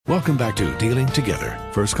Welcome back to Dealing Together.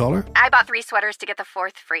 First caller? I bought 3 sweaters to get the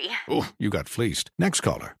 4th free. Oh, you got fleeced. Next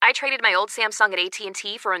caller? I traded my old Samsung at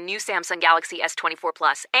AT&T for a new Samsung Galaxy S24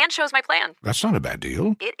 Plus and chose my plan. That's not a bad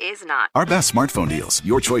deal. It is not. Our best smartphone deals.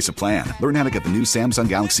 Your choice of plan. Learn how to get the new Samsung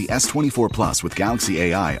Galaxy S24 Plus with Galaxy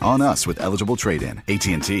AI on us with eligible trade-in.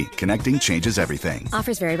 AT&T. Connecting changes everything.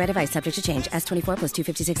 Offers vary by device. Subject to change. S24 plus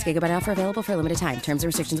 256 gigabyte offer available for a limited time. Terms and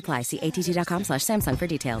restrictions apply. See att.com/Samsung for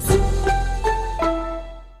details.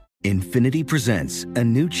 Infiniti presents a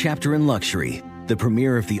new chapter in luxury, the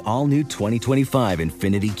premiere of the all-new 2025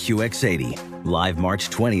 Infiniti QX80, live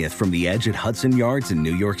March 20th from the Edge at Hudson Yards in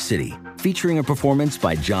New York City, featuring a performance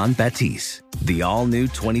by Jon Batiste. The all-new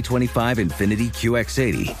 2025 Infiniti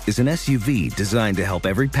QX80 is an SUV designed to help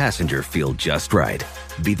every passenger feel just right.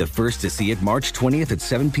 Be the first to see it March 20th at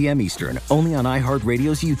 7 p.m. Eastern, only on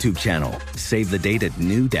iHeartRadio's YouTube channel. Save the date at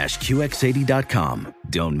new-QX80.com.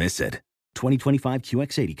 Don't miss it. 2025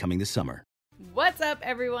 QX80 coming this summer. What's up,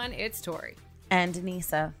 everyone? It's Tori. And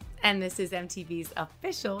Denisa. And this is MTV's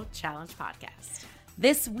official challenge podcast.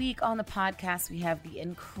 This week on the podcast, we have the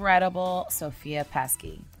incredible Sophia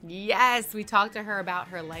Pasquis. Yes, we talked to her about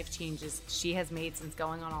her life changes she has made since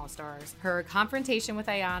going on All Stars, her confrontation with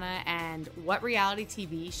Ayanna, and what reality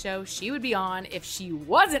TV show she would be on if she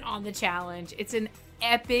wasn't on the challenge. It's an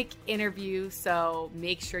epic interview, so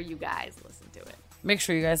make sure you guys listen to it. Make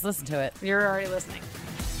sure you guys listen to it. You're already listening.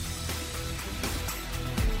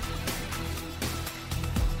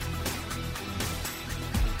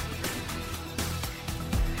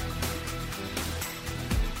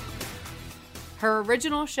 Her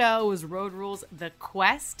original show was Road Rules: The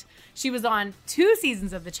Quest. She was on 2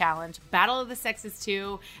 seasons of the challenge, Battle of the Sexes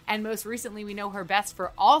 2, and most recently we know her best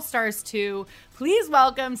for All Stars 2. Please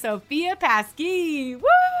welcome Sophia Pasquis. Woo!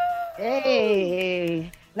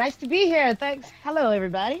 Hey, nice to be here. Thanks. Hello,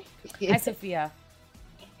 everybody. Hi, Sophia.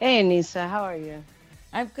 Hey, Nisa. How are you?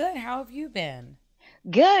 I'm good. How have you been?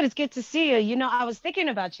 Good. It's good to see you. You know, I was thinking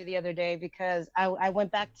about you the other day because I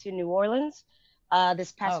went back to New Orleans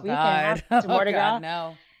this past weekend to Mardi Gras.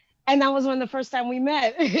 No. And that was when the first time we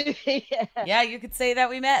met. Yeah, you could say that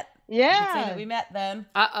we met. Yeah. You could say that we met then.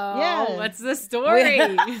 Uh-oh. Yeah. What's the story?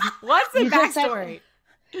 What's the backstory?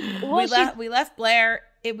 Well, we left Blair.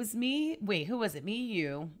 It was me. Wait, who was it? Me,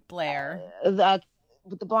 you, Blair.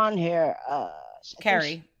 With the blonde hair.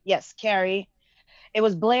 Carrie. Yes, Carrie. It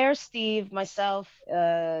was Blair, Steve, myself,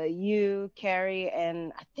 you, Carrie,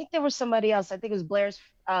 and I think there was somebody else. I think it was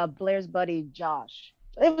Blair's buddy, Josh.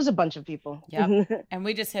 It was a bunch of people. Yep. And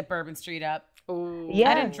we just hit Bourbon Street up. Ooh.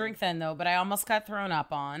 Yeah. I didn't drink then, though, but I almost got thrown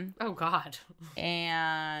up on. Oh, God.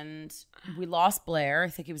 And we lost Blair. I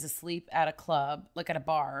think he was asleep at a club, like at a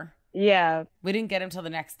bar. Yeah. We didn't get him till the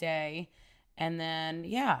next day. And then,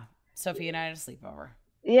 yeah, Sophie and I had a sleepover.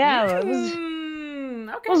 Yeah. Okay.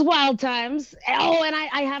 It was wild times. Oh, and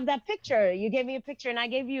I have that picture. You gave me a picture and I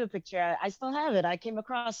gave you a picture. I still have it. I came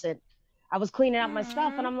across it. I was cleaning out my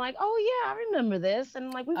stuff and I'm like, oh, yeah, I remember this.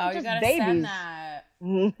 And like, we were just babies. Send that.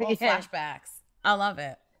 Little flashbacks. I love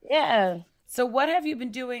it. Yeah. So what have you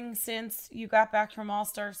been doing since you got back from All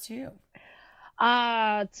Stars 2?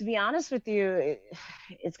 To be honest with you,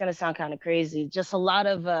 it's going to sound kind of crazy. Just a lot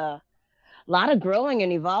of growing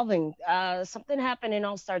and evolving. Something happened in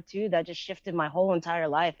All Star 2 that just shifted my whole entire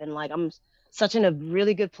life. And like, I'm such in a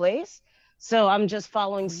really good place. So I'm just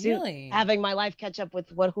following suit, having my life catch up with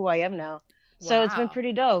who I am now. So It's been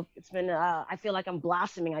pretty dope. It's been, I feel like I'm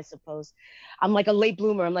blossoming, I suppose. I'm like a late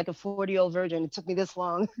bloomer. I'm like a 40-year-old virgin. It took me this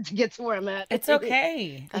long to get to where I'm at. It's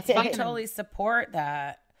okay. I totally support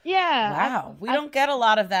that. Yeah. Wow. We don't get a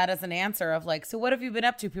lot of that as an answer of like, so what have you been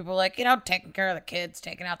up to? People are like, taking care of the kids,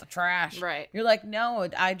 taking out the trash. Right. You're like, no,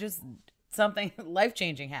 something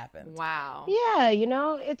life-changing happened. Wow. Yeah,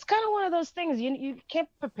 it's kind of one of those things. You can't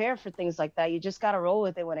prepare for things like that. You just got to roll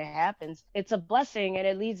with it when it happens. It's a blessing, and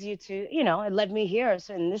it leads you to, it led me here.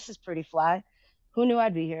 So, and this is pretty fly. Who knew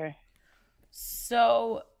I'd be here?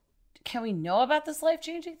 So can we know about this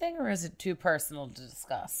life-changing thing, or is it too personal to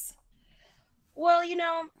discuss? Well,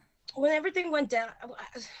 when everything went down,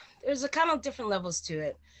 there's a kind of different levels to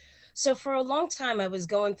it. So for a long time, I was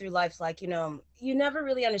going through life like, you never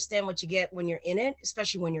really understand what you get when you're in it,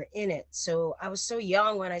 especially when you're in it. So I was so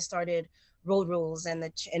young when I started Road Rules and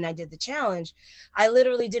I did the challenge. I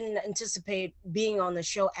literally didn't anticipate being on the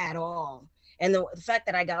show at all. And the fact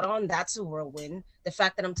that I got on, that's a whirlwind. The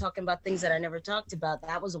fact that I'm talking about things that I never talked about,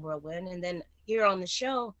 that was a whirlwind. And then here on the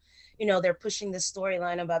show, they're pushing this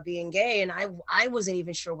storyline about being gay. And I wasn't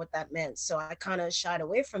even sure what that meant. So I kind of shied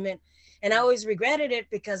away from it. And I always regretted it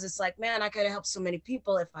because it's like, man, I could have helped so many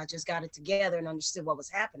people if I just got it together and understood what was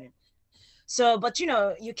happening. So, but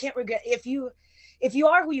you can't regret if if you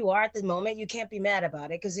are who you are at the moment, you can't be mad about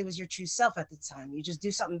it because it was your true self at the time. You just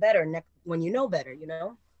do something better when you know better, you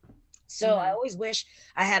know? So I always wish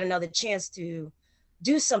I had another chance to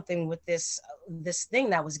do something with this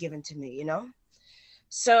thing that was given to me, you know?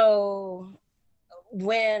 So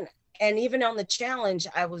and even on the challenge,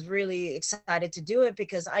 I was really excited to do it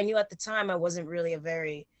because I knew at the time I wasn't really a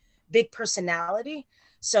very big personality.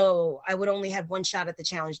 So I would only have one shot at the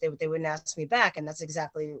challenge. They wouldn't ask me back. And that's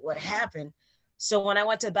exactly what happened. So when I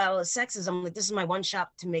went to Battle of Sexes, I'm like, this is my one shot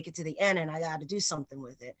to make it to the end and I got to do something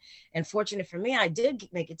with it. And fortunate for me, I did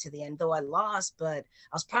make it to the end, though I lost, but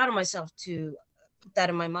I was proud of myself to put that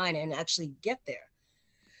in my mind and actually get there.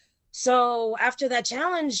 So after that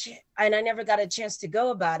challenge, and I never got a chance to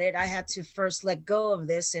go about it, I had to first let go of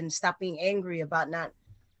this and stop being angry about not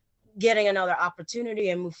getting another opportunity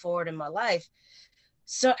and move forward in my life.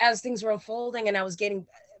 So as things were unfolding and I was getting,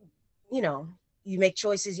 you know, you make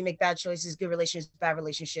choices, you make bad choices, good relationships, bad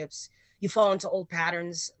relationships, you fall into old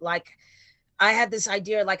patterns. Like I had this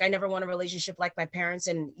idea, like I never want a relationship like my parents,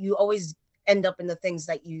 and you always end up in the things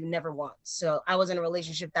that you never want. So I was in a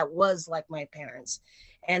relationship that was like my parents.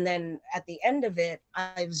 And then at the end of it,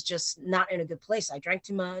 I was just not in a good place. I drank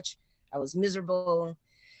too much. I was miserable.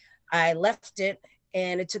 I left it.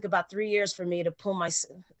 And it took about 3 years for me to pull my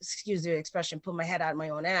head out of my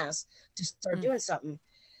own ass to start doing something.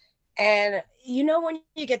 And you know, when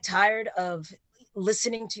you get tired of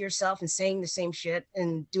listening to yourself and saying the same shit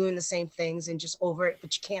and doing the same things and just over it,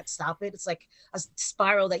 but you can't stop it. It's like a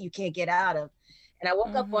spiral that you can't get out of. And I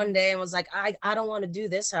woke up one day and was like, I don't want to do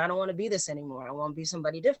this. I don't want to be this anymore. I want to be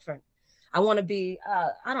somebody different. I want to be,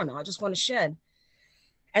 I don't know. I just want to shed.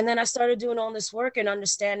 And then I started doing all this work and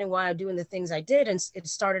understanding why I'm doing the things I did. And it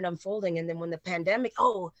started unfolding. And then when the pandemic,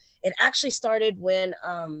 it actually started when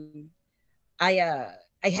I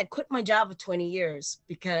had quit my job of 20 years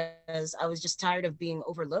because I was just tired of being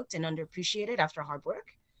overlooked and underappreciated after hard work.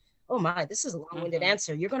 Oh my, this is a long-winded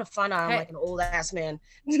answer. You're going to find out I'm like an old ass man.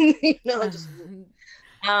 You know, just,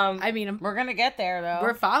 I mean, we're going to get there though.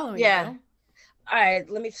 We're following you. All right,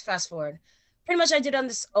 let me fast forward. Pretty much I did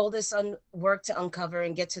all this work to uncover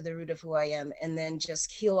and get to the root of who I am, and then just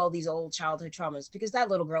heal all these old childhood traumas, because that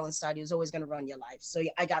little girl inside you is always going to run your life. So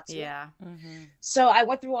I got to it. So I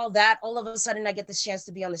went through all that. All of a sudden I get this chance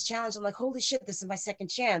to be on this challenge. I'm like, holy shit, this is my second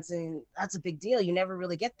chance. And that's a big deal. You never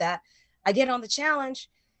really get that. I get on the challenge,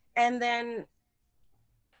 and then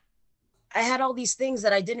I had all these things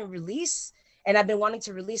that I didn't release, and I've been wanting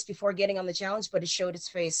to release before getting on the challenge, but it showed its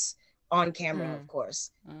face on camera, of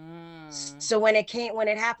course. So when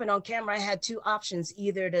it happened on camera, I had two options: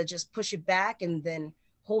 either to just push it back and then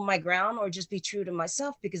hold my ground, or just be true to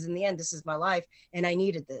myself, because in the end, this is my life and I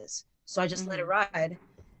needed this. So I just let it ride,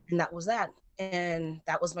 and that was that. And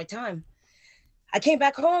that was my time. I came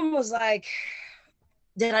back home, was like,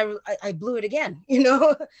 then I blew it again. You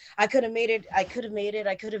know, I could have made it. I could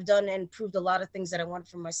have done and proved a lot of things that I wanted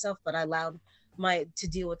for myself, but I allowed to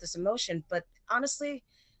deal with this emotion. But honestly,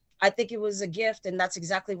 I think it was a gift, and that's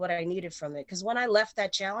exactly what I needed from it. Because when I left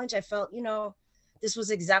that challenge, I felt, you know, this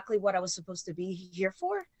was exactly what I was supposed to be here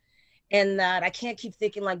for, and that I can't keep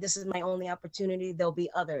thinking like this is my only opportunity. There'll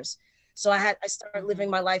be others. So I started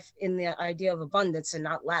living my life in the idea of abundance and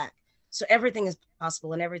not lack. So everything is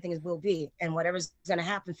possible and everything will be, and whatever's going to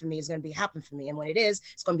happen for me is going to happen for me. And when it is,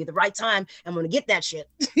 it's going to be the right time. I'm going to get that shit.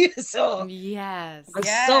 So yes, I'm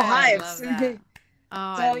so hyped.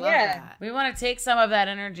 Oh, so I love yeah, that. We want to take some of that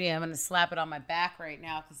energy. I'm going to slap it on my back right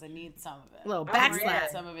now because I need some of it. A little back slap.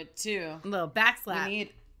 Some of it too. A little back slap.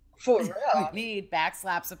 For real. We need back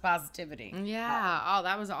slaps of positivity. Yeah. Oh,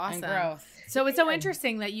 that was awesome. And growth. So it's so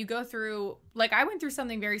interesting that you go through, like, I went through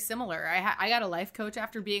something very similar. I got a life coach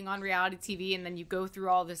after being on reality TV, and then you go through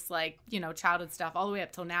all this, like, you know, childhood stuff all the way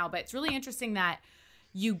up till now. But it's really interesting that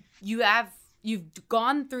you've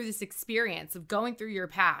gone through this experience of going through your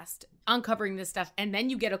past, uncovering this stuff, and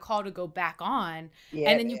then you get a call to go back on,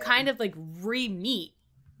 and then you kind of like re-meet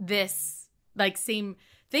this like same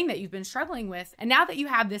thing that you've been struggling with. And now that you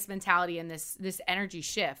have this mentality and this energy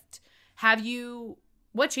shift,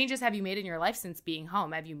 what changes have you made in your life since being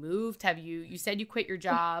home? Have you moved? You said you quit your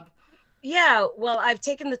job? Yeah, well, I've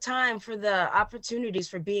taken the time for the opportunities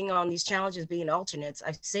for being on these challenges, being alternates.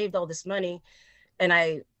 I've saved all this money, and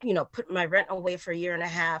I, you know, put my rent away for 1.5 years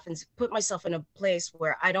and put myself in a place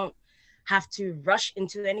where I don't have to rush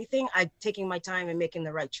into anything. I'm taking my time and making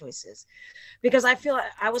the right choices, because I feel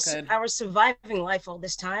I was surviving life all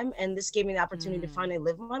this time, and this gave me the opportunity to finally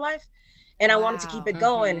live my life. And I wanted to keep it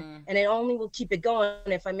going, and it only will keep it going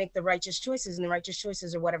if I make the righteous choices, and the righteous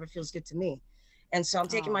choices are whatever feels good to me. And so I'm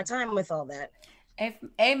taking my time with all that.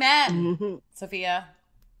 Amen. Sophia.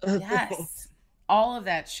 Yes. all of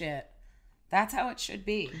that shit. That's how it should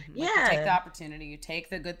be. Like, you take the opportunity, you take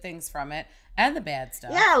the good things from it and the bad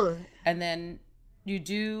stuff. Yeah. And then you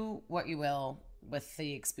do what you will with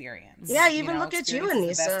the experience. Yeah, even look at you,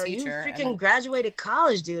 Anissa. You freaking graduated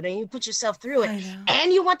college, dude, and you put yourself through it.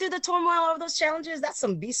 And you went through the turmoil of those challenges. That's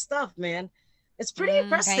some beast stuff, man. It's pretty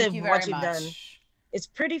impressive what you've done. It's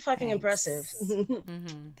pretty fucking impressive.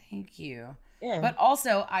 Thank you. Yeah. But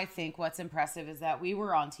also, I think what's impressive is that we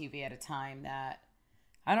were on TV at a time that,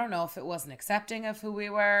 I don't know if it wasn't accepting of who we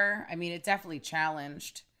were. I mean, it definitely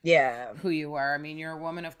challenged who you were. I mean, you're a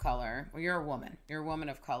woman of color. Well, you're a woman. You're a woman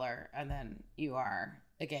of color. And then you are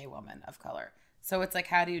a gay woman of color. So it's like,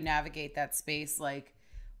 how do you navigate that space? Like,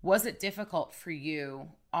 was it difficult for you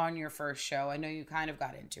on your first show? I know you kind of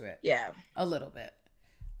got into it. Yeah. A little bit.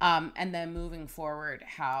 And then moving forward,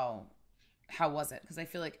 how was it? Because I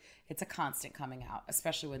feel like it's a constant coming out,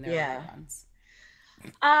 especially when there are reruns.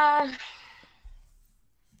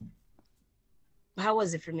 How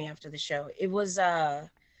was it for me after the show? It was the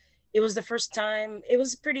first time. It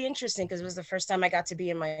was pretty interesting because it was the first time I got to be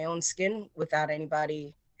in my own skin without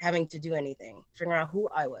anybody having to do anything, figuring out who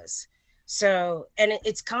I was. So, and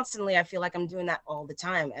it's constantly, I feel like I'm doing that all the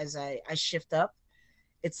time as I shift up.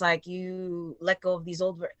 It's like you let go of these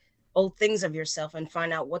old things of yourself and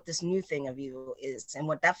find out what this new thing of you is and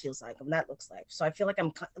what that feels like and that looks like. So I feel like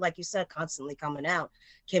I'm, like you said, constantly coming out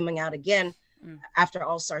again. After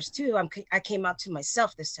All Stars 2, I came out to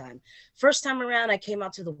myself this time. First time around, I came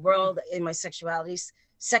out to the world in my sexuality.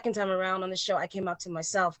 Second time around on the show, I came out to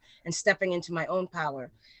myself and stepping into my own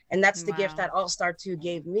power. And that's the gift that All Star 2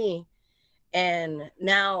 gave me. And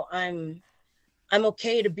now I'm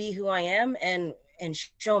okay to be who I am and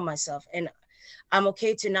show myself. And I'm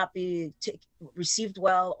okay to not be received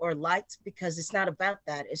well or liked, because it's not about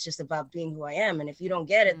that. It's just about being who I am. And if you don't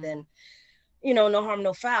get it, then, you know, no harm,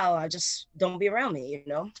 no foul. I just don't be around me, you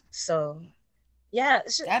know? So, yeah.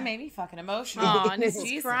 That made me fucking emotional. Oh, and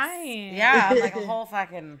she's crying. Yeah, I'm like a whole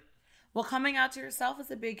fucking... Well, coming out to yourself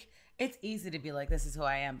is a big... It's easy to be like, this is who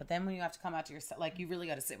I am. But then when you have to come out to yourself, like, you really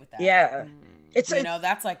got to sit with that. Yeah.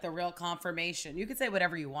 That's like the real confirmation. You can say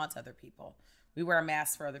whatever you want to other people. We wear a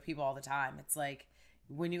mask for other people all the time. It's like,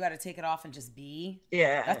 when you got to take it off and just be,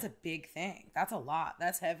 that's a big thing. That's a lot.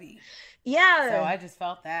 That's heavy. Yeah. So I just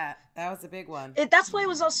felt that. That was a big one. That's why it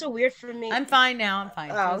was also weird for me. I'm fine now. I'm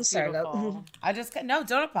fine. Oh, I'm sorry. I just, no,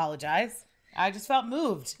 don't apologize. I just felt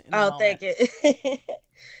moved. Thank you.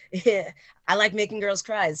 Yeah. I like making girls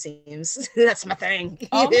cry, it seems. That's my thing.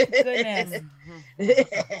 Oh, my goodness.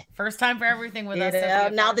 First time for everything with us. Sophia,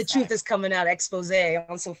 now the truth is coming out. Expose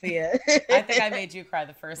on Sophia. I think I made you cry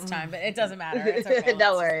the first time, but it doesn't matter. It's okay.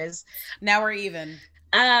 No worries. Now we're even.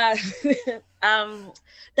 That's,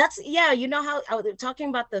 you know how I was talking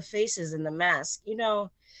about the faces and the mask, you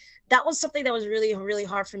know, that was something that was really, really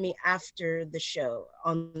hard for me after the show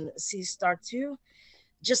on C-Star 2.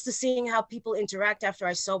 Just to seeing how people interact after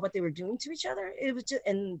I saw what they were doing to each other. It was just,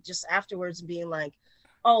 and just afterwards being like,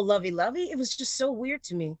 oh, lovey. It was just so weird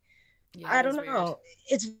to me. Yeah, I don't know. Weird.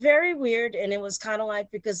 It's very weird. And it was kind of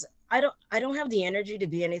like, because I don't have the energy to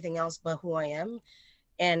be anything else but who I am.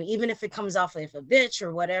 And even if it comes off like a bitch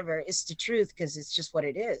or whatever, it's the truth, because it's just what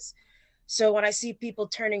it is. So when I see people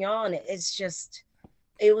turning on, it's just,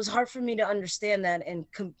 it was hard for me to understand that and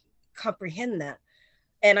comprehend that.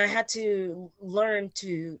 And I had to learn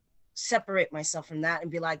to separate myself from that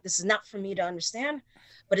and be like, this is not for me to understand,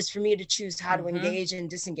 but it's for me to choose how to engage and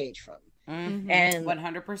disengage from. And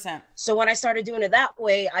 100%. So when I started doing it that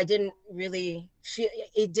way, I didn't really feel,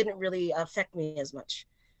 it didn't really affect me as much,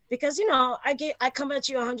 because, you know, I come at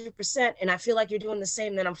you 100% and I feel like you're doing the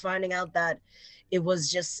same. Then I'm finding out that it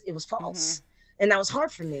was false. And that was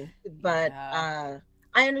hard for me, but,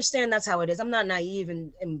 I understand that's how it is. I'm not naive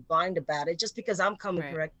and blind about it. Just because I'm coming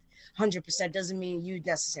correct 100% doesn't mean you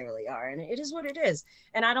necessarily are. And it is what it is.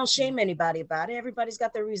 And I don't shame anybody about it. Everybody's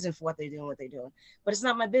got their reason for what they're doing, But it's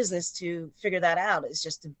not my business to figure that out. It's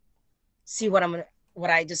just to see what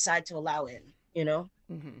I decide to allow in, you know?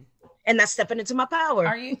 And that's stepping into my power.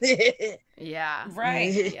 Are you? Yeah.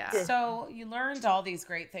 Right. Yeah. So you learned all these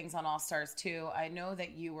great things on All Stars 2. I know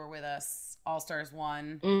that you were with us All Stars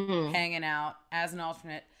 1, hanging out as an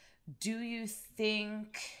alternate. Do you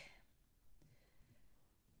think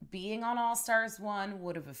being on All Stars 1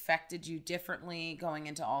 would have affected you differently going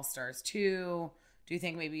into All Stars 2? Do you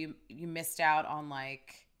think maybe you missed out on,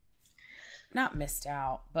 like, not missed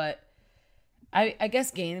out, but I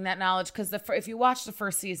guess gaining that knowledge? Because if you watch the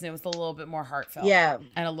first season, it was a little bit more heartfelt, and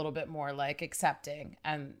a little bit more like accepting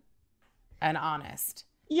and honest.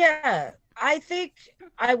 Yeah, I think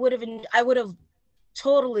I would have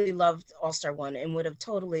totally loved All Star 1 and would have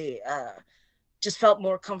totally just felt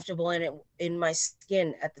more comfortable in my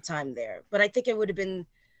skin at the time there. But I think it would have been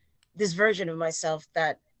this version of myself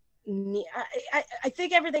that I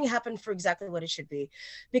think everything happened for exactly what it should be,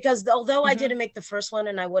 because although I didn't make the first one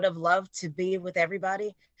and I would have loved to be with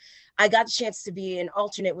everybody, I got the chance to be an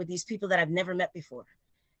alternate with these people that I've never met before.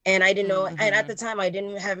 And I didn't know, and at the time I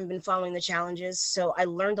haven't been following the challenges. So I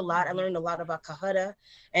learned a lot. I learned a lot about Kahada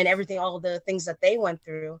and everything, all the things that they went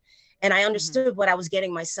through. And I understood what I was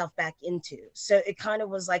getting myself back into. So it kind of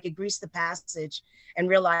was like it greased the passage and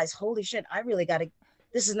realized, holy shit, I really got to,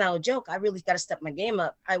 this is not a joke. I really got to step my game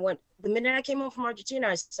up. The minute I came home from Argentina,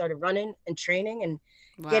 I started running and training and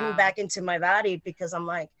getting back into my body, because I'm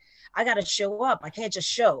like, I got to show up. I can't just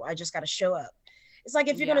show. I just got to show up. It's like,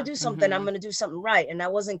 if you're going to do something, I'm going to do something right. And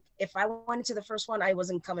if I went into the first one, I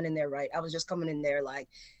wasn't coming in there right. I was just coming in there like,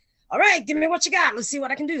 all right, give me what you got. Let's see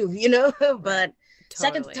what I can do, you know? But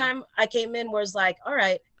second time I came in was like, all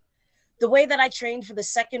right, the way that I trained for the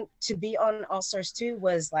second to be on All Stars 2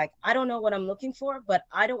 was like, I don't know what I'm looking for, but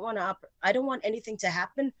I don't want anything to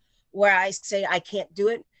happen where I say I can't do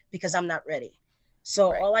it because I'm not ready.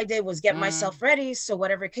 So all I did was get myself ready. So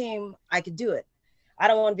whatever came, I could do it. I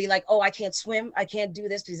don't want to be like, oh, I can't swim. I can't do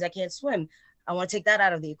this because I can't swim. I want to take that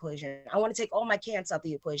out of the equation. I want to take all my can'ts out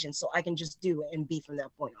the equation so I can just do it and be from that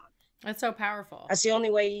point on. That's so powerful. That's the only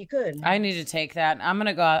way you could. I need to take that.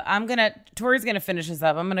 Tori's going to finish this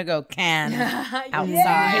up. I'm going to go can outside.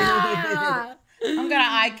 Yeah. I'm going to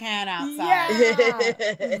I can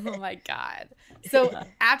outside. Yeah. Oh my God. So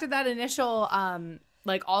after that initial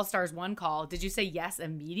like All Stars 1 call, did you say yes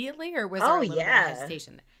immediately, or was there a little bit of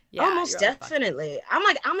hesitation? Yeah, almost definitely.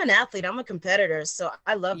 I'm an athlete. I'm a competitor. So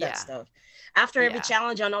I love that stuff. After every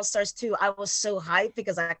challenge on All Stars 2, I was so hyped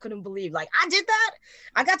because I couldn't believe, like, I did that.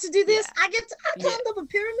 I got to do this. I climbed up a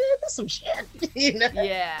pyramid. That's some shit. You know?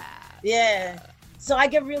 Yeah. So I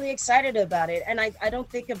get really excited about it. And I don't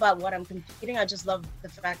think about what I'm competing. I just love the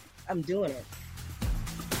fact I'm doing it.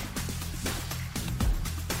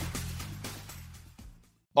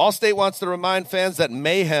 Allstate wants to remind fans that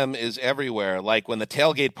mayhem is everywhere, like when the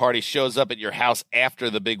tailgate party shows up at your house after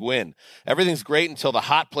the big win. Everything's great until the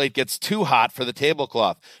hot plate gets too hot for the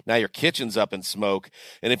tablecloth. Now your kitchen's up in smoke.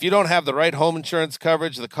 And if you don't have the right home insurance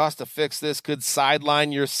coverage, the cost to fix this could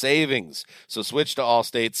sideline your savings. So switch to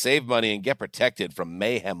Allstate, save money, and get protected from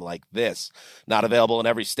mayhem like this. Not available in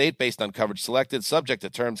every state based on coverage selected, subject to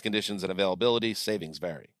terms, conditions, and availability. Savings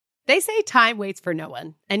vary. They say time waits for no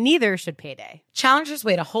one, and neither should payday. Challengers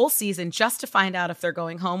wait a whole season just to find out if they're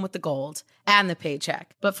going home with the gold and the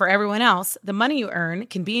paycheck. But for everyone else, the money you earn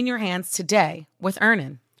can be in your hands today with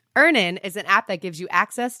Earnin. Earnin is an app that gives you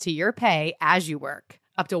access to your pay as you work.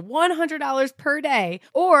 Up to $100 per day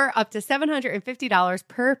or up to $750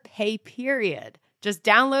 per pay period. Just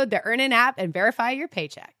download the Earnin app and verify your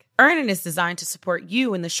paycheck. Earnin is designed to support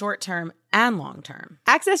you in the short term and long term.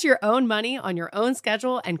 Access your own money on your own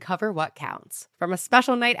schedule and cover what counts. From a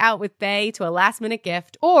special night out with Bae to a last-minute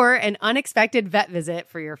gift or an unexpected vet visit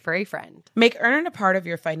for your furry friend. Make Earnin a part of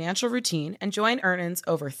your financial routine and join Earnin's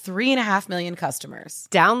over 3.5 million customers.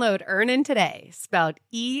 Download Earnin today, spelled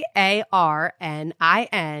EARNIN,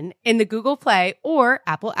 in the Google Play or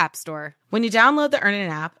Apple App Store. When you download the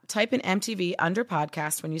Earnin app, type in MTV under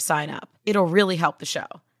podcast when you sign up. It'll really help the show.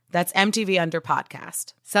 That's MTV under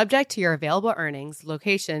podcast. Subject to your available earnings,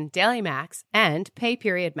 location, daily max, and pay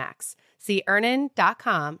period max. See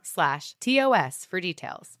earnin.com/TOS for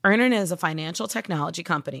details. Earnin is a financial technology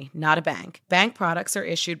company, not a bank. Bank products are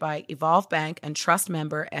issued by Evolve Bank and trust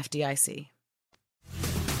member FDIC.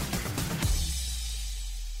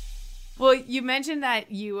 Well, you mentioned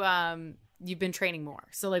that you've been training more.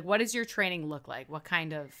 So, like, what does your training look like? What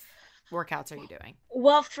kind of workouts are you doing?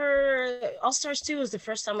 Well, for All Stars 2 was the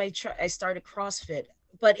first time I started CrossFit,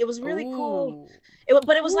 but it was really cool. It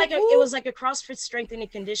was like a CrossFit strength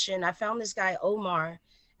and condition. I found this guy Omar,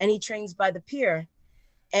 and he trains by the pier.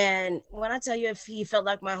 And when I tell you, if he felt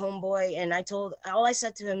like my homeboy, and all I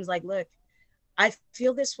said to him is like, look, I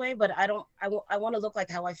feel this way, but I want to look like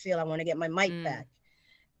how I feel. I want to get my might back.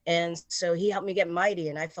 And so he helped me get mighty,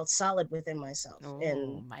 and I felt solid within myself.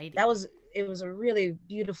 And mighty. It was a really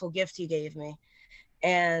beautiful gift he gave me.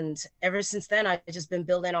 And ever since then, I've just been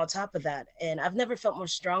building on top of that. And I've never felt more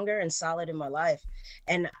stronger and solid in my life.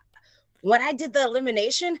 And when I did the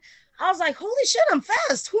elimination, I was like, holy shit, I'm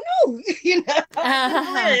fast. Who knew? You know?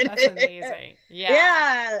 That's amazing.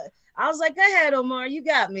 Yeah. I was like, go ahead, Omar, you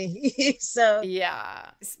got me. So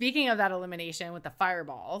yeah. Speaking of that elimination with the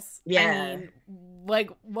fireballs, yeah. I mean, like,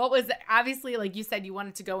 what was obviously, like you said, you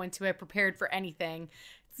wanted to go into it prepared for anything.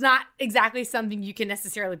 It's not exactly something you can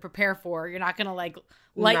necessarily prepare for. You're not gonna like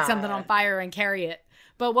light something on fire and carry it.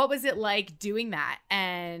 But what was it like doing that?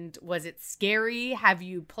 And was it scary? Have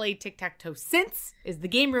you played tic-tac-toe since? Is the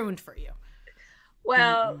game ruined for you?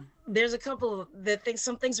 Well, there's a couple of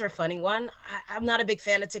some things are funny. One, I'm not a big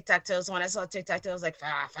fan of tic-tac-toe. So when I saw tic-tac-toe, I was like,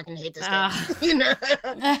 I fucking hate this game. You know?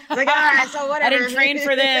 It's like, all right, so whatever. I didn't train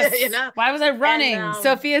for this. You know? Why was I running? And,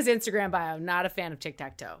 Sophia's Instagram bio, not a fan of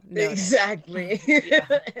tic-tac-toe. Exactly.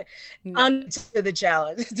 Onto the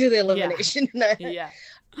challenge, to the elimination. Yeah.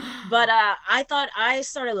 But I thought I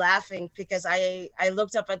started laughing because I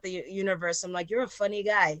looked up at the universe. I'm like, you're a funny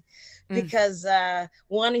guy. Because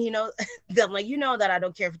one, I'm like, that I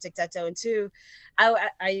don't care for tic-tac-toe. And two,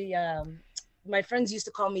 I my friends used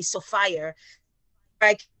to call me Sophia.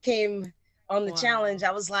 I came on the challenge.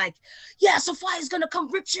 I was like, yeah, Sophia's gonna come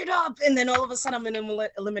rip shit up. And then all of a sudden I'm in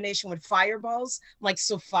elimination with fireballs. I'm like,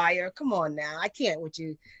 Sophia, come on now. I can't with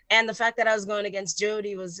you. And the fact that I was going against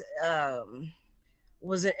Jody was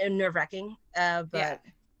nerve-wracking. But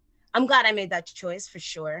I'm glad I made that choice for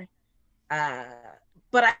sure.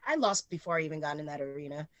 But I lost before I even got in that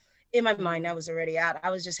arena. In my mind, I was already out.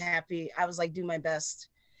 I was just happy. I was like, do my best.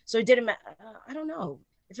 So it didn't matter. I don't know.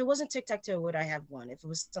 If it wasn't tic-tac-toe, would I have won? If it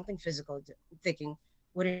was something physical thinking,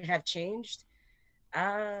 would it have changed?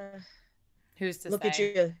 Who's to look say? At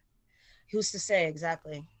you. Who's to say?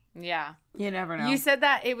 Exactly. Yeah. You never know. You said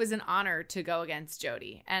that it was an honor to go against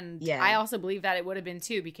Jody. And I also believe that it would have been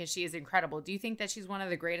too, because she is incredible. Do you think that she's one of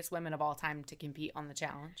the greatest women of all time to compete on the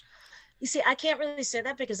challenge? You see, I can't really say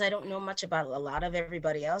that because I don't know much about a lot of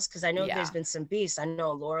everybody else, because I know there's been some beasts. I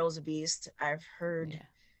know Laurel's a beast. I've heard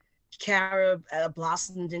Cara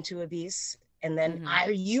blossomed into a beast. And then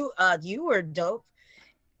you were dope.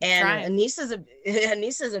 And Anissa's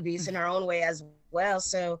a beast in her own way as well.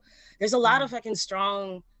 So there's a lot of fucking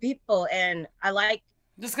strong people. And I like...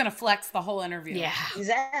 I'm just going to flex the whole interview. Yeah.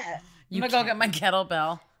 Exactly. I'm going to go get my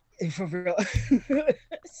kettlebell. For real.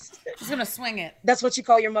 Just gonna swing it. That's what you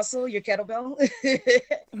call your muscle, your kettlebell?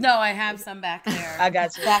 No, I have some back there. I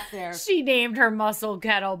got you. Back there. She named her muscle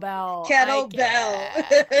kettlebell.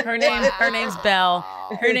 Kettlebell. Her name's Belle.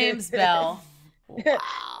 Her name's Belle.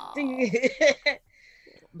 Wow.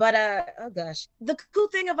 But oh gosh. The cool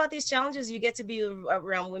thing about these challenges, you get to be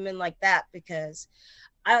around women like that, because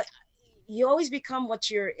you always become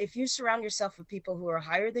if you surround yourself with people who are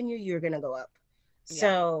higher than you, you're gonna go up.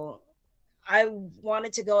 So I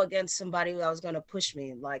wanted to go against somebody that was going to push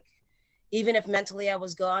me. Like, even if mentally I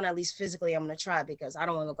was gone, at least physically I'm going to try, because I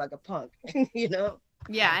don't want to look like a punk,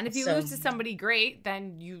 Yeah, and if you lose to somebody great,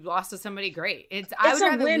 then you lost to somebody great. It's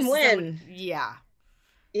a win-win. Yeah.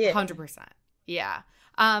 100%. Yeah.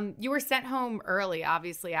 You were sent home early,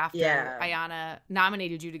 obviously, after Ayanna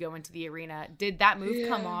nominated you to go into the arena. Did that move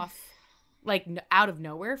come off like out of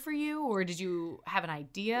nowhere for you, or did you have an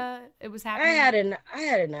idea it was happening? I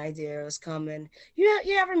had an idea it was coming. You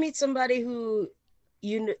ever meet somebody who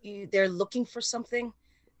they're looking for something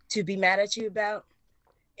to be mad at you about?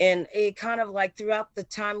 And it kind of like throughout the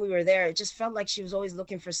time we were there, it just felt like she was always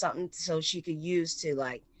looking for something so she could use to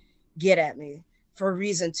like get at me, for a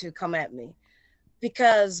reason to come at me.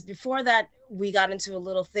 Because before that, we got into a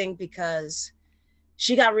little thing because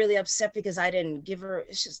she got really upset because I didn't give her,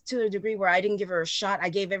 it's just to a degree where I didn't give her a shot. I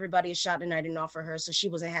gave everybody a shot and I didn't offer her. So she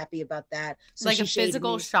wasn't happy about that. So like a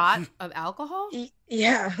physical shot of alcohol?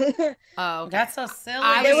 Yeah. Oh, okay. That's so silly.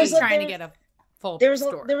 I was trying to get a full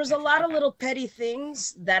story. There was a lot of little petty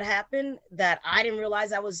things that happened that I didn't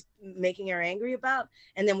realize I was making her angry about.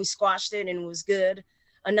 And then we squashed it and it was good.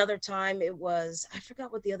 Another time it was, I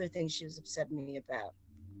forgot what the other thing she was upset with me about.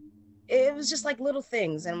 It was just like little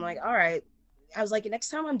things. And I'm like, all right. I was like, next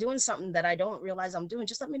time I'm doing something that I don't realize I'm doing,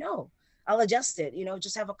 just let me know. I'll adjust it,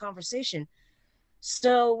 just have a conversation.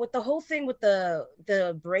 So with the whole thing with the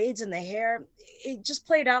braids and the hair, it just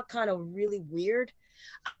played out kind of really weird.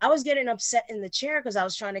 I was getting upset in the chair because I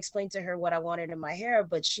was trying to explain to her what I wanted in my hair,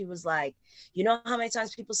 but she was like, you know how many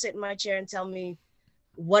times people sit in my chair and tell me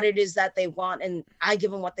what it is that they want, and I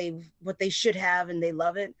give them what they should have and they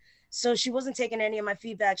love it. So she wasn't taking any of my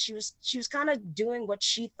feedback. She was kind of doing what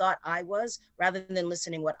she thought I was, rather than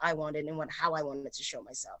listening what I wanted and how I wanted to show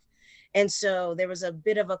myself. And so there was a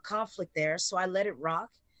bit of a conflict there. So I let it rock.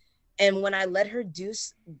 And when I let her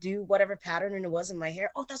do whatever pattern it was in my hair,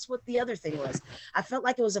 that's what the other thing was. I felt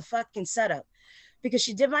like it was a fucking setup, because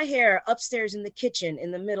she did my hair upstairs in the kitchen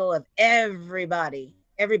in the middle of everybody.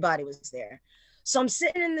 Everybody was there. So I'm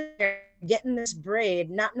sitting in there getting this braid,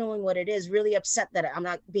 not knowing what it is, really upset that I'm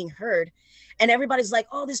not being heard. And everybody's like,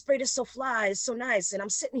 oh, this braid is so fly, it's so nice. And I'm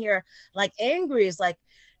sitting here like angry. It's like,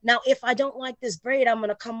 now, if I don't like this braid, I'm going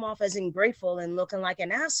to come off as ungrateful and looking like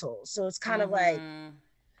an asshole. So it's kind of like,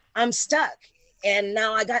 I'm stuck. And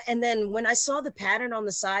then when I saw the pattern on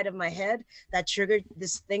the side of my head that triggered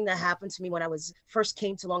this thing that happened to me when I first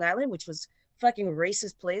came to Long Island, which was fucking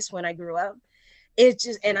racist place when I grew up.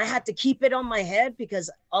 And I had to keep it on my head because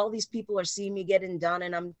all these people are seeing me getting done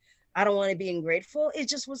and I don't want to be ungrateful. It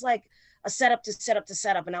just was like a setup to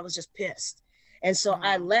set up. And I was just pissed. And so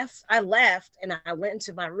I left and I went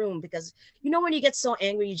into my room because, when you get so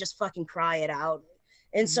angry, you just fucking cry it out.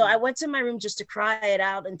 And so I went to my room just to cry it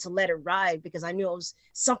out and to let it ride because I knew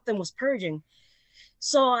something was purging.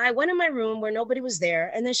 So I went in my room where nobody was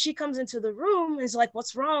there. And then she comes into the room and is like,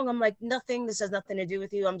 what's wrong? I'm like, nothing. This has nothing to do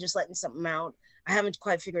with you. I'm just letting something out. I haven't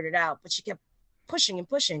quite figured it out. But she kept pushing and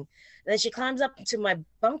pushing. And then she climbs up into my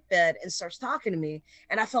bunk bed and starts talking to me.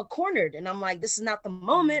 And I felt cornered. And I'm like, this is not the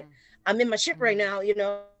moment. I'm in my shit right now,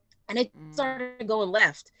 And it started going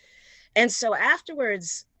left. And so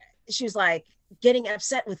afterwards, she was like getting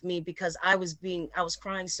upset with me because I was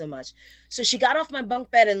crying so much. So she got off my bunk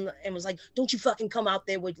bed and was like, don't you fucking come out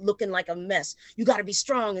there with looking like a mess. You got to be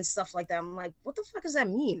strong and stuff like that. I'm like, what the fuck does that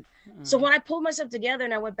mean? So when I pulled myself together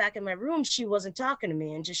and I went back in my room, she wasn't talking to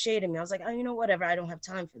me and just shading me. I was like, oh, whatever. I don't have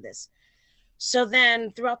time for this. So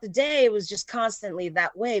then throughout the day, it was just constantly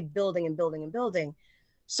that way, building and building and building.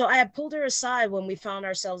 So I had pulled her aside when we found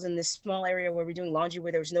ourselves in this small area where we're doing laundry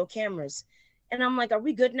where there was no cameras. And I'm like, are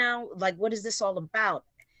we good now? Like, what is this all about?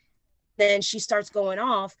 Then she starts going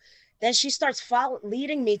off. Then she starts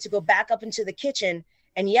leading me to go back up into the kitchen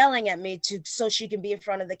and yelling at me so she can be in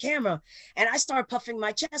front of the camera. And I start puffing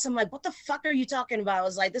my chest. I'm like, what the fuck are you talking about? I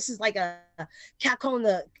was like, this is like a cat calling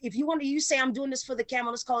if you say I'm doing this for the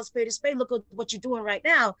camera, let's call it spade a spade. Look at what you're doing right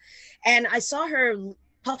now. And I saw her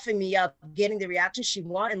puffing me up, getting the reaction she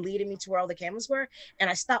wanted and leading me to where all the cameras were. And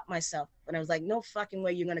I stopped myself and I was like, no fucking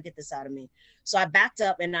way you're going to get this out of me. So I backed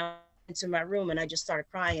up and I went into my room and I just started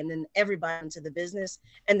crying and then everybody into the business.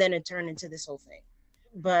 And then it turned into this whole thing.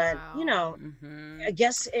 But, I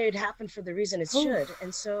guess it happened for the reason it should.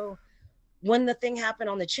 And so when the thing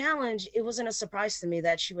happened on the challenge, it wasn't a surprise to me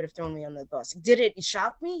that she would have thrown me on the bus. Did it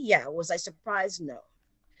shock me? Yeah. Was I surprised? No.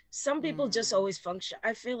 Some people just always function.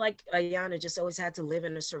 I feel like Ayanna just always had to live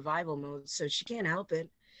in a survival mode, so she can't help it.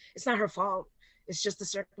 It's not her fault. It's just the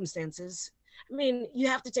circumstances. I mean, you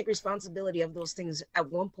have to take responsibility of those things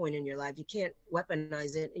at one point in your life. You can't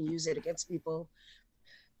weaponize it and use it against people.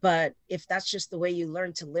 But if that's just the way you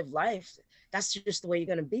learn to live life, that's just the way you're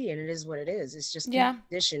going to be. And it is what it is. It's just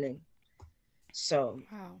conditioning. So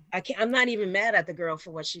I'm not even mad at the girl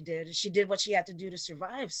for what she did. She did what she had to do to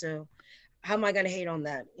survive. So how am I going to hate on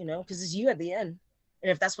that? Because it's you at the end.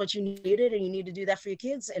 And if that's what you needed and you need to do that for your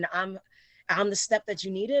kids and I'm the step that you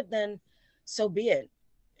needed, then so be it.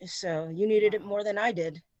 So you needed it more than I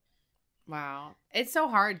did. Wow. It's so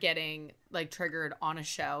hard getting triggered on a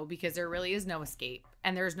show because there really is no escape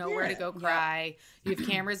and there's nowhere to go cry. You have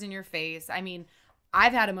cameras in your face. I mean,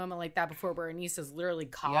 I've had a moment like that before where Anissa's literally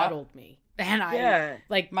coddled me. And I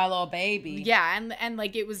my little baby. Yeah. And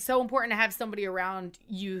it was so important to have somebody around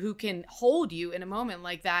you who can hold you in a moment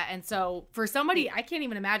like that. And so for somebody, I can't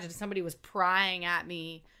even imagine if somebody was prying at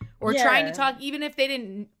me or trying to talk, even if they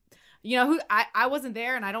didn't, I wasn't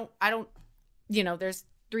there and I don't, there's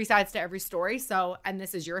three sides to every story. So, and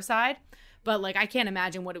this is your side, but I can't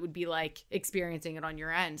imagine what it would be like experiencing it on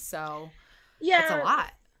your end. So it's a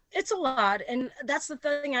lot. It's a lot. And that's the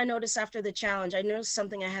thing I noticed after the challenge. I noticed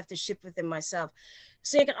something I have to shift within myself.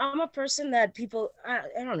 So I'm a person that people, I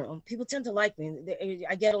don't know, people tend to like me.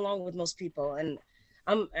 I get along with most people and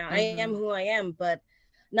I am who I am, but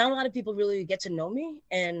not a lot of people really get to know me.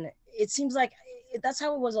 And it seems like that's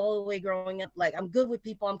how it was all the way growing up. I'm good with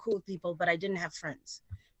people, I'm cool with people, but I didn't have friends.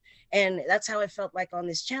 And that's how I felt like on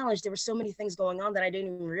this challenge. There were so many things going on that I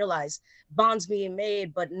didn't even realize. Bonds being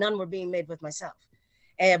made, but none were being made with myself.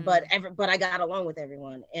 But I got along with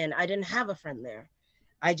everyone and I didn't have a friend there.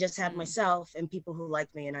 I just had myself and people who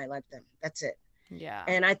liked me and I liked them. That's it. Yeah.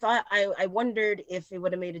 And I thought, I wondered if it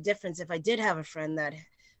would have made a difference if I did have a friend that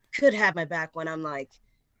could have my back when I'm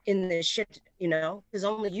in this shit, because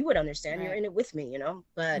only you would understand. Right. You're in it with me,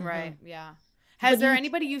 but. Right. Yeah. Has there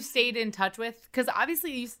anybody you've stayed in touch with? Because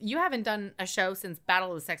obviously you haven't done a show since Battle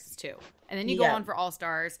of the Sexes 2. And then you go on for All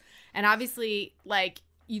Stars. And obviously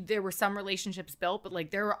there were some relationships built, but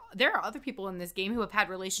there are other people in this game who have had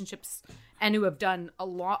relationships and who have done a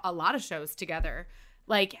lot of shows together.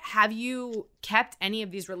 Have you kept any of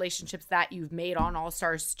these relationships that you've made on All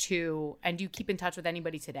Stars 2? And do you keep in touch with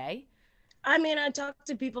anybody today? I mean, I talk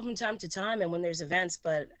to people from time to time and when there's events,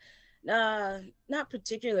 but not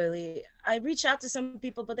particularly. I reach out to some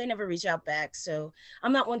people, but they never reach out back. So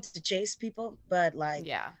I'm not one to chase people, but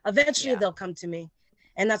eventually they'll come to me.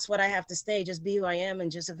 And that's what I have to stay, just be who I am,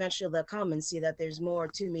 and just eventually they'll come and see that there's more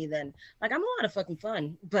to me than, like, I'm a lot of fucking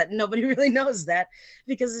fun, but nobody really knows that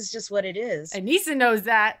because it's just what it is. Anissa knows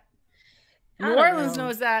that. New Orleans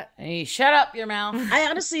knows that. Hey, shut up your mouth. I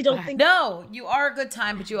honestly don't think. No, you are a good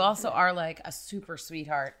time, but you also are like a super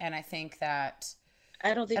sweetheart. And I think that.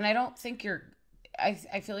 I don't think you're. I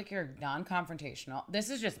feel like you're non-confrontational.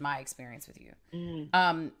 This is just my experience with you.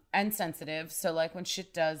 And sensitive. So like when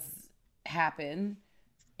shit does happen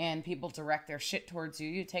and people direct their shit towards you,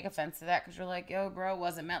 you take offense to that because you're like, yo, bro, it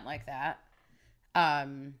wasn't meant like that.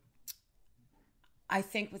 I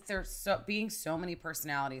think with there being so many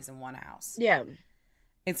personalities in one house,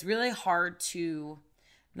 it's really hard to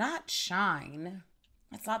not shine.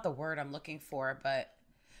 That's not the word I'm looking for, but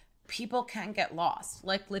people can get lost,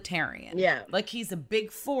 like Latarian. Yeah, like he's a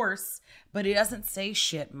big force, but he doesn't say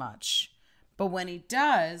shit much. But when he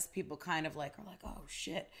does, people kind of like are like, oh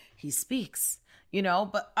shit, he speaks, you know.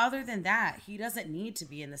 But other than that, he doesn't need to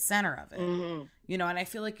be in the center of it, you know. And I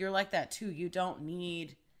feel like you're like that too. You don't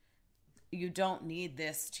need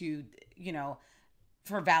this to, you know,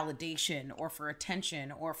 for validation or for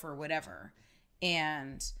attention or for whatever.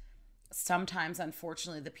 And sometimes,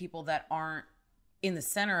 unfortunately, the people that aren't in the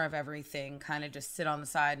center of everything kind of just sit on the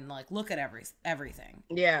side and like look at everything.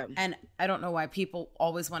 Yeah. And I don't know why people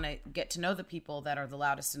always want to get to know the people that are the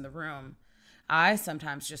loudest in the room. I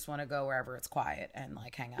sometimes just want to go wherever it's quiet and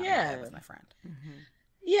like hang out with my friend.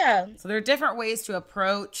 Yeah. So there are different ways to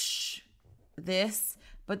approach this.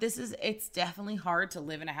 But it's definitely hard to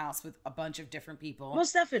live in a house with a bunch of different people.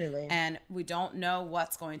 Most definitely. And we don't know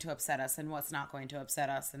what's going to upset us and what's not going to upset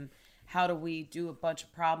us. And how do we do a bunch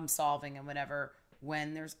of problem solving and whatever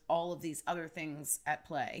when there's all of these other things at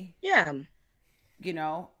play? Yeah. You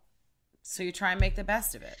know? So you try and make the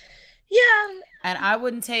best of it. Yeah. And I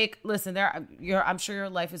wouldn't I'm sure your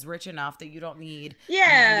life is rich enough that you don't need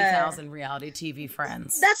 90,000 reality TV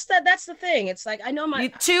friends. That's the thing. It's like, I know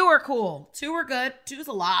two are cool. Two are good. Two's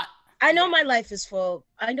a lot. I know my life is full.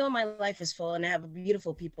 And I have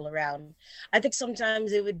beautiful people around. I think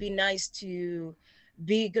sometimes it would be nice to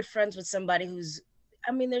be good friends with somebody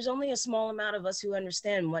there's only a small amount of us who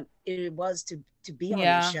understand what it was to be on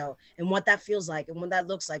the show and what that feels like and what that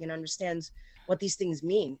looks like and understands what these things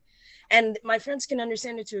mean. And my friends can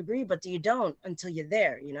understand it to agree, but you don't until you're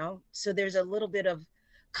there, you know? So there's a little bit of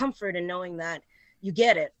comfort in knowing that you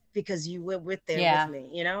get it because you were with me,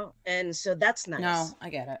 you know? And so that's nice. No, I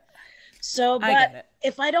get it. So, but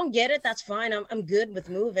if I don't get it, that's fine. I'm good with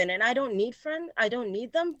moving, and I don't need I don't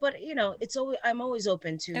need them, but you know, I'm always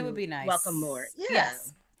open to. It would be nice. Welcome more. Yeah.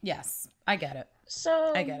 Yes. I get it.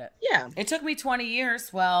 So I get it. Yeah. It took me 20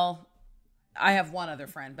 years. Well, I have one other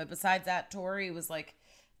friend, but besides that, Tori was like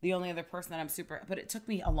the only other person that I'm but it took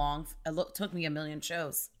me took me a million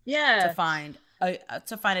shows. Yeah. To find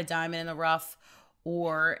a diamond in the rough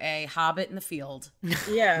or a hobbit in the field.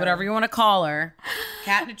 Yeah. Whatever you want to call her.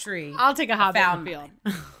 Cat in a tree. I'll take a hobbit in the field.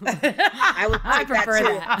 I would take prefer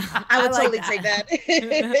that. I would totally take that.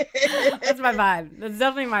 That's my vibe. That's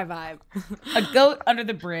definitely my vibe. A goat under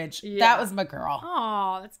the bridge. Yeah. That was my girl.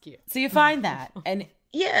 Oh, that's cute. So you find that. And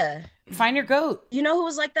find your goat. You know who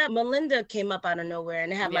was like that? Melinda came up out of nowhere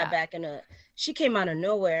and had my back she came out of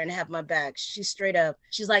nowhere and had my back. She's straight up.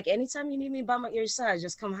 She's like, anytime you need me by your side,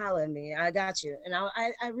 just come holler at me. I got you. And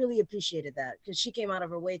I really appreciated that because she came out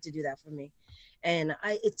of her way to do that for me. And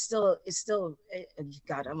it's still,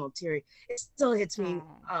 God, I'm all teary. It still hits me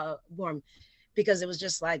warm because it was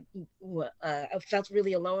just like, I felt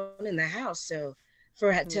really alone in the house. So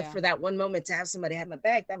for that one moment to have somebody have my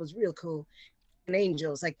back, that was real cool. An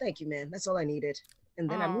angel was like, thank you, man. That's all I needed. And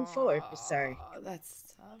then I moved forward. Sorry. That's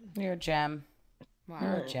you're a gem. Wow.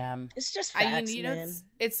 You're a gem. It's just facts, man.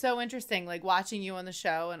 It's so interesting, like watching you on the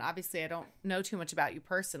show. And obviously I don't know too much about you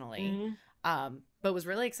personally, but was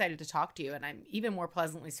really excited to talk to you. And I'm even more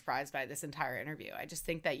pleasantly surprised by this entire interview. I just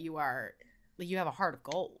think that you have a heart of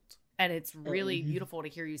gold. And it's really beautiful to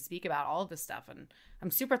hear you speak about all of this stuff. And I'm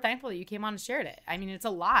super thankful that you came on and shared it. I mean, it's a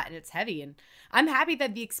lot and it's heavy. And I'm happy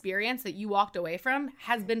that the experience that you walked away from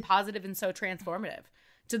has been positive and so transformative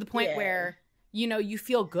to the point where, you know, you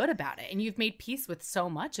feel good about it and you've made peace with so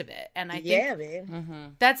much of it. And I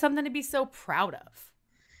think that's something to be so proud of.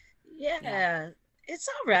 Yeah. It's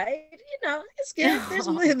all right. You know, it's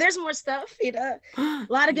good. There's more stuff, you know, a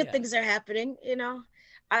lot of good things are happening, you know.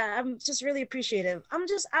 I'm just really appreciative.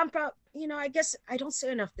 I'm proud. You know, I guess I don't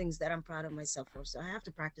say enough things that I'm proud of myself for, so I have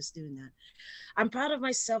to practice doing that. I'm proud of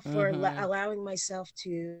myself for allowing myself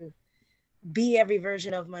to be every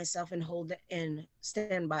version of myself and hold and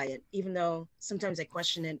stand by it, even though sometimes I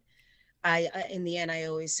question it. I in the end, I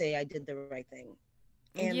always say I did the right thing.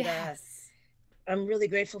 And I'm really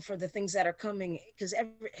grateful for the things that are coming, because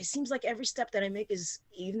it seems like every step that I make is,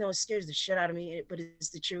 even though it scares the shit out of me, but it's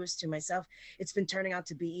the truest to myself. It's been turning out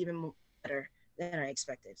to be even better than I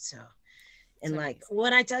expected. So, and like amazing.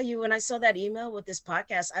 When I tell you, when I saw that email with this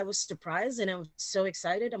podcast, I was surprised and I was so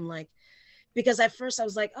excited. I'm like, because at first I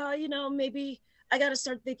was like, oh, maybe I got to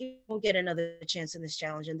start thinking we'll get another chance in this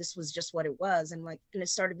challenge. And this was just what it was. And it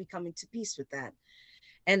started becoming to peace with that.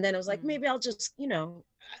 And then I was like, maybe I'll just,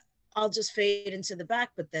 I'll just fade into the back.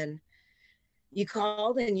 But then you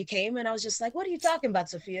called and you came and I was just like, what are you talking about,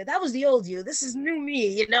 Sophia? That was the old you. This is new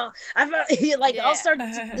me, I felt like All-Star,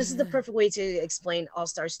 this is the perfect way to explain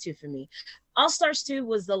All-Stars 2 for me. All-Stars 2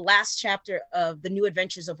 was the last chapter of the new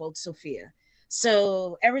adventures of old Sophia.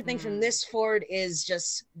 So everything from this forward is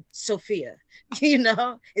just Sophia,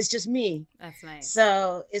 it's just me. That's nice.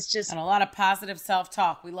 So it's just. And a lot of positive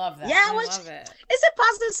self-talk. We love that. Yeah. I love it. Is it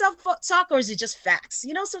positive self-talk or is it just facts?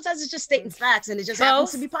 Sometimes it's just stating facts and it just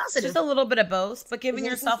happens to be positive. Just a little bit of both, but giving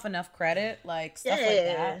yourself enough credit, like stuff like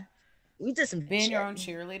that. We did some being your own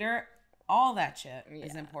cheerleader, all that shit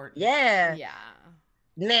is important. Yeah. Yeah.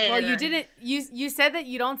 Man. Well, you didn't. You said that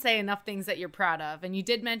you don't say enough things that you're proud of, and you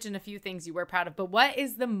did mention a few things you were proud of. But what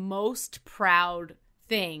is the most proud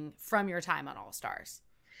thing from your time on All Stars?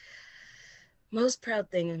 Most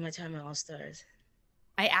proud thing in my time on All Stars.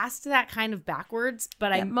 I asked that kind of backwards,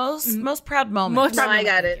 but most proud moment. Most proud moment.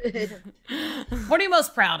 I got it. What are you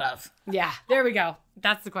most proud of? Yeah, there we go.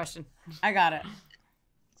 That's the question. I got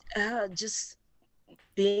it. Just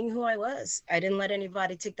being who I was. I didn't let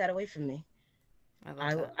anybody take that away from me.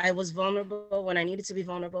 I was vulnerable when I needed to be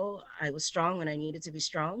vulnerable. I was strong when I needed to be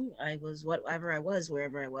strong. I was whatever I was,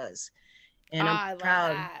 wherever I was. And I'm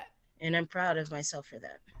proud. And I'm proud of myself for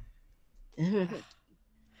that.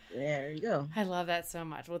 There you go. I love that so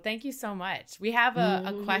much. Well, thank you so much. We have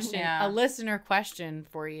a question, a listener question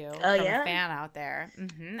for you from a fan out there.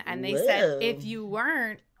 And they said, if you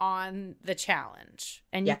weren't on the challenge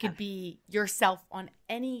and you could be yourself on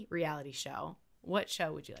any reality show, what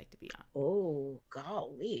show would you like to be on? Oh,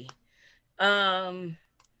 golly.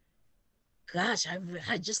 Gosh,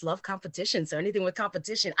 I just love competition. So anything with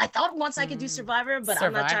competition. I thought once I could do Survivor, but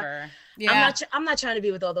Survivor. I'm not trying to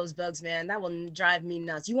be with all those bugs, man. That will drive me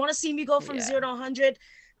nuts. You want to see me go from 0 to 100?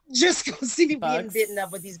 Just go see me being bitten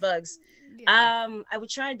up with these bugs. Yeah. I would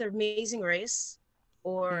try The Amazing Race,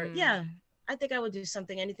 or I think I would do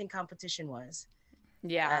something, anything competition wise.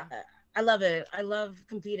 Yeah. I love it. I love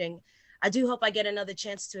competing. I do hope I get another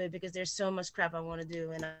chance to it because there's so much crap I want to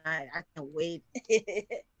do and I can't wait.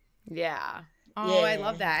 Yeah. Oh, yeah. I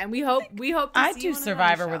love that. And we hope I do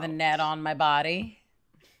Survivor with a net on my body.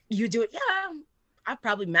 You do it? Yeah. I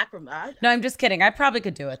probably macrame. No, I'm just kidding. I probably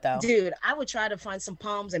could do it though. Dude, I would try to find some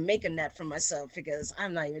palms and make a net for myself because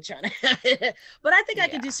I'm not even trying to. But I think I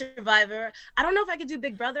could do Survivor. I don't know if I could do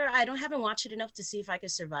Big Brother. haven't watched it enough to see if I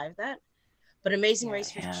could survive that. But Amazing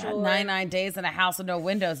Race for sure. 99 days in a house with no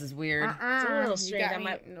windows is weird. It's a little strange.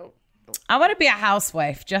 I want to be a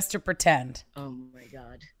housewife just to pretend. Oh my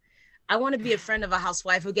God. I want to be a friend of a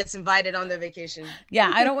housewife who gets invited on their vacation.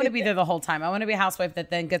 Yeah, I don't want to be there the whole time. I want to be a housewife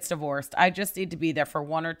that then gets divorced. I just need to be there for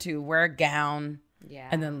 1 or 2, wear a gown,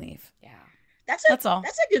 and then leave. Yeah. That's all.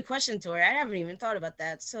 That's a good question, Tori. I haven't even thought about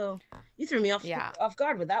that. So you threw me off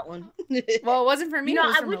guard with that one. Well, it wasn't for me. It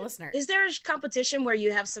was from the listener. Is there a competition where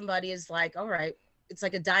you have somebody is like, all right, it's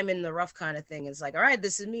like a diamond in the rough kind of thing. It's like, all right,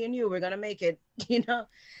 this is me and you. We're going to make it.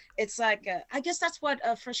 It's like, I guess that's what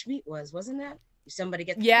Fresh Meat was, wasn't that? Somebody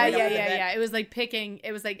gets It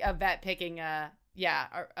was like a vet picking a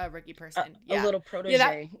rookie person. A little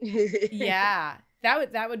protege.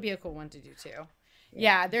 That would be a cool one to do too.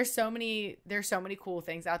 Yeah, there's so many cool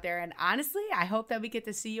things out there, and honestly, I hope that we get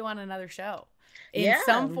to see you on another show in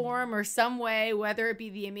some form or some way, whether it be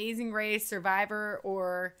The Amazing Race, Survivor,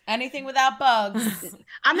 or anything without bugs.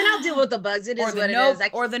 I mean, I'll deal with the bugs. It is what it is.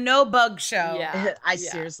 Or the no bug show. Yeah, I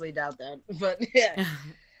seriously doubt that, but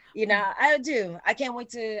I do. I can't wait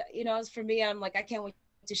to. As for me, I'm like, I can't wait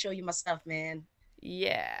to show you my stuff, man.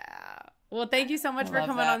 Yeah. Well, thank you so much for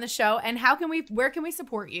coming on the show. And where can we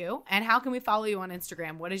support you? And how can we follow you on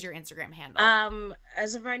Instagram? What is your Instagram handle?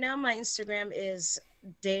 As of right now, my Instagram is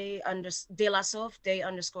day_la_soph.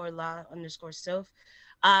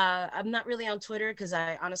 I'm not really on Twitter because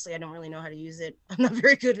I don't really know how to use it. I'm not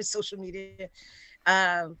very good with social media.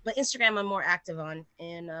 But Instagram I'm more active on.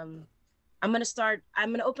 And I'm going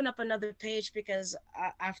to open up another page because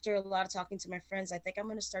after a lot of talking to my friends, I think I'm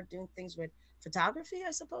going to start doing things with photography,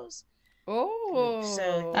 I suppose. Oh,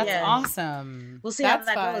 so that's awesome. We'll see how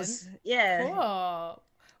that goes. Yeah. Cool.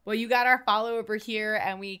 Well, you got our follow over here,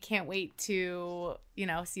 and we can't wait to,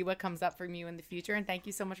 see what comes up from you in the future. And thank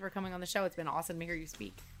you so much for coming on the show. It's been awesome to hear you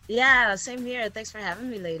speak. Yeah, same here. Thanks for having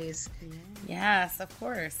me, ladies. Yes, of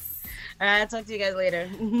course. All right, I'll talk to you guys later.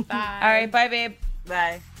 Bye. All right, bye, babe.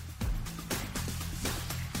 Bye.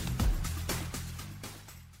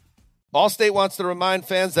 Allstate wants to remind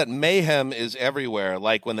fans that mayhem is everywhere,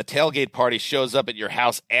 like when the tailgate party shows up at your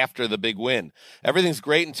house after the big win. Everything's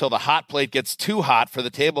great until the hot plate gets too hot for the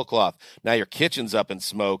tablecloth. Now your kitchen's up in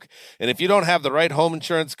smoke. And if you don't have the right home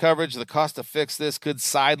insurance coverage, the cost to fix this could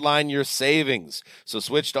sideline your savings. So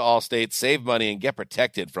switch to Allstate, save money, and get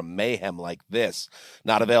protected from mayhem like this.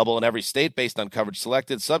 Not available in every state based on coverage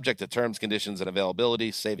selected, subject to terms, conditions, and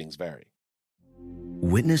availability. Savings vary.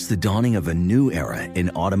 Witness the dawning of a new era in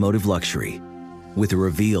automotive luxury with a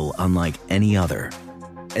reveal unlike any other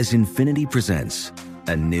as Infiniti presents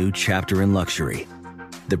a new chapter in luxury,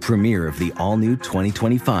 the premiere of the all-new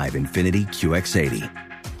 2025 Infiniti QX80.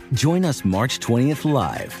 Join us March 20th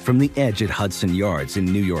live from the Edge at Hudson Yards in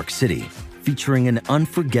New York City, featuring an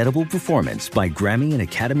unforgettable performance by Grammy and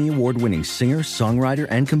Academy Award-winning singer, songwriter,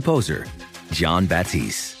 and composer Jon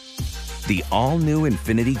Batiste. The all-new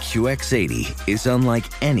Infiniti QX80 is unlike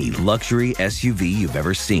any luxury SUV you've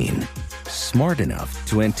ever seen. Smart enough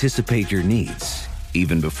to anticipate your needs,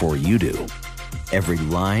 even before you do. Every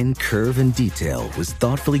line, curve, and detail was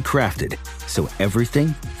thoughtfully crafted, so everything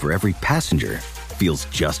for every passenger feels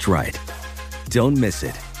just right. Don't miss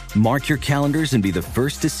it. Mark your calendars and be the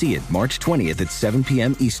first to see it March 20th at 7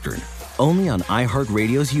 p.m. Eastern, only on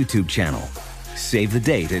iHeartRadio's YouTube channel. Save the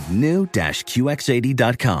date at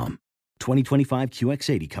new-QX80.com. 2025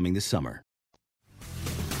 QX80 coming this summer.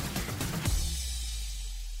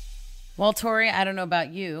 Well, Tori, I don't know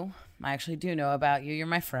about you. I actually do know about you. You're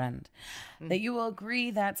my friend. That you will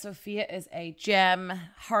agree that Sophia is a gem,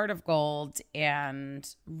 heart of gold, and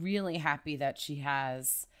really happy that she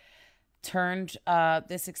has turned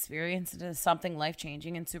this experience into something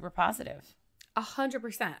life-changing and super positive.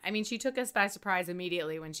 100%. I mean, she took us by surprise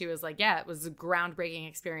immediately when she was like, yeah, it was a groundbreaking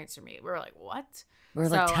experience for me. We were like, what? We were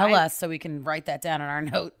like, tell us so we can write that down in our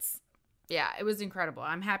notes. Yeah, it was incredible.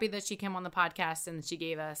 I'm happy that she came on the podcast and she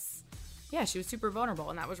gave us, she was super vulnerable,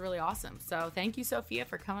 and that was really awesome. So thank you, Sophia,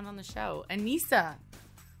 for coming on the show. Anissa,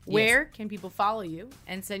 where can people follow you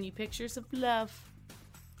and send you pictures of love?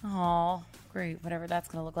 Oh, great. Whatever that's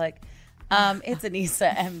going to look like. It's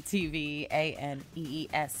Anissa MTV,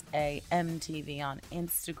 ANEESA MTV on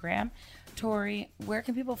Instagram. Tori, where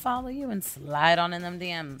can people follow you and slide on in them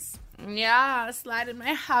DMs? Yeah, slide in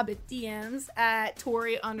my Hobbit DMs at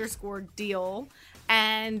Tori_deal.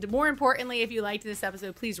 And more importantly, if you liked this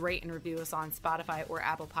episode, please rate and review us on Spotify or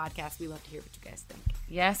Apple Podcasts. We love to hear what you guys think.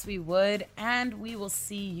 Yes, we would. And we will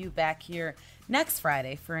see you back here next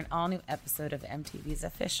Friday for an all-new episode of MTV's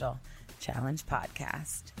official Challenge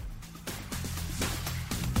podcast.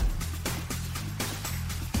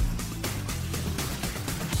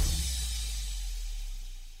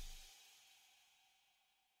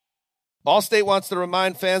 Allstate wants to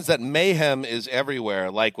remind fans that mayhem is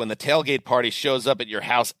everywhere, like when the tailgate party shows up at your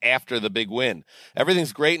house after the big win.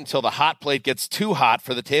 Everything's great until the hot plate gets too hot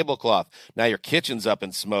for the tablecloth. Now your kitchen's up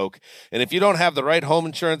in smoke. And if you don't have the right home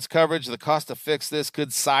insurance coverage, the cost to fix this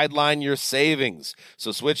could sideline your savings.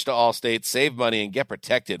 So switch to Allstate, save money, and get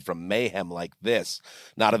protected from mayhem like this.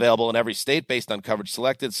 Not available in every state based on coverage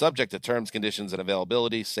selected, subject to terms, conditions, and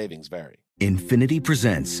availability. Savings vary. Infiniti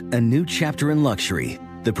presents a new chapter in luxury,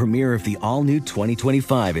 the premiere of the all-new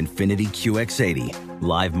 2025 Infiniti QX80,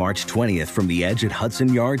 live March 20th from the Edge at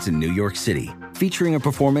Hudson Yards in New York City, featuring a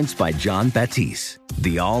performance by Jon Batiste.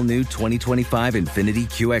 The all-new 2025 Infiniti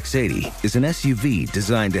QX80 is an SUV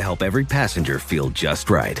designed to help every passenger feel just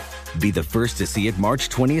right. Be the first to see it March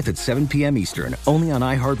 20th at 7 p.m. Eastern, only on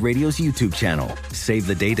iHeartRadio's YouTube channel. Save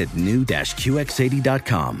the date at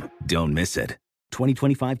new-QX80.com. Don't miss it.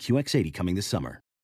 2025 QX80 coming this summer.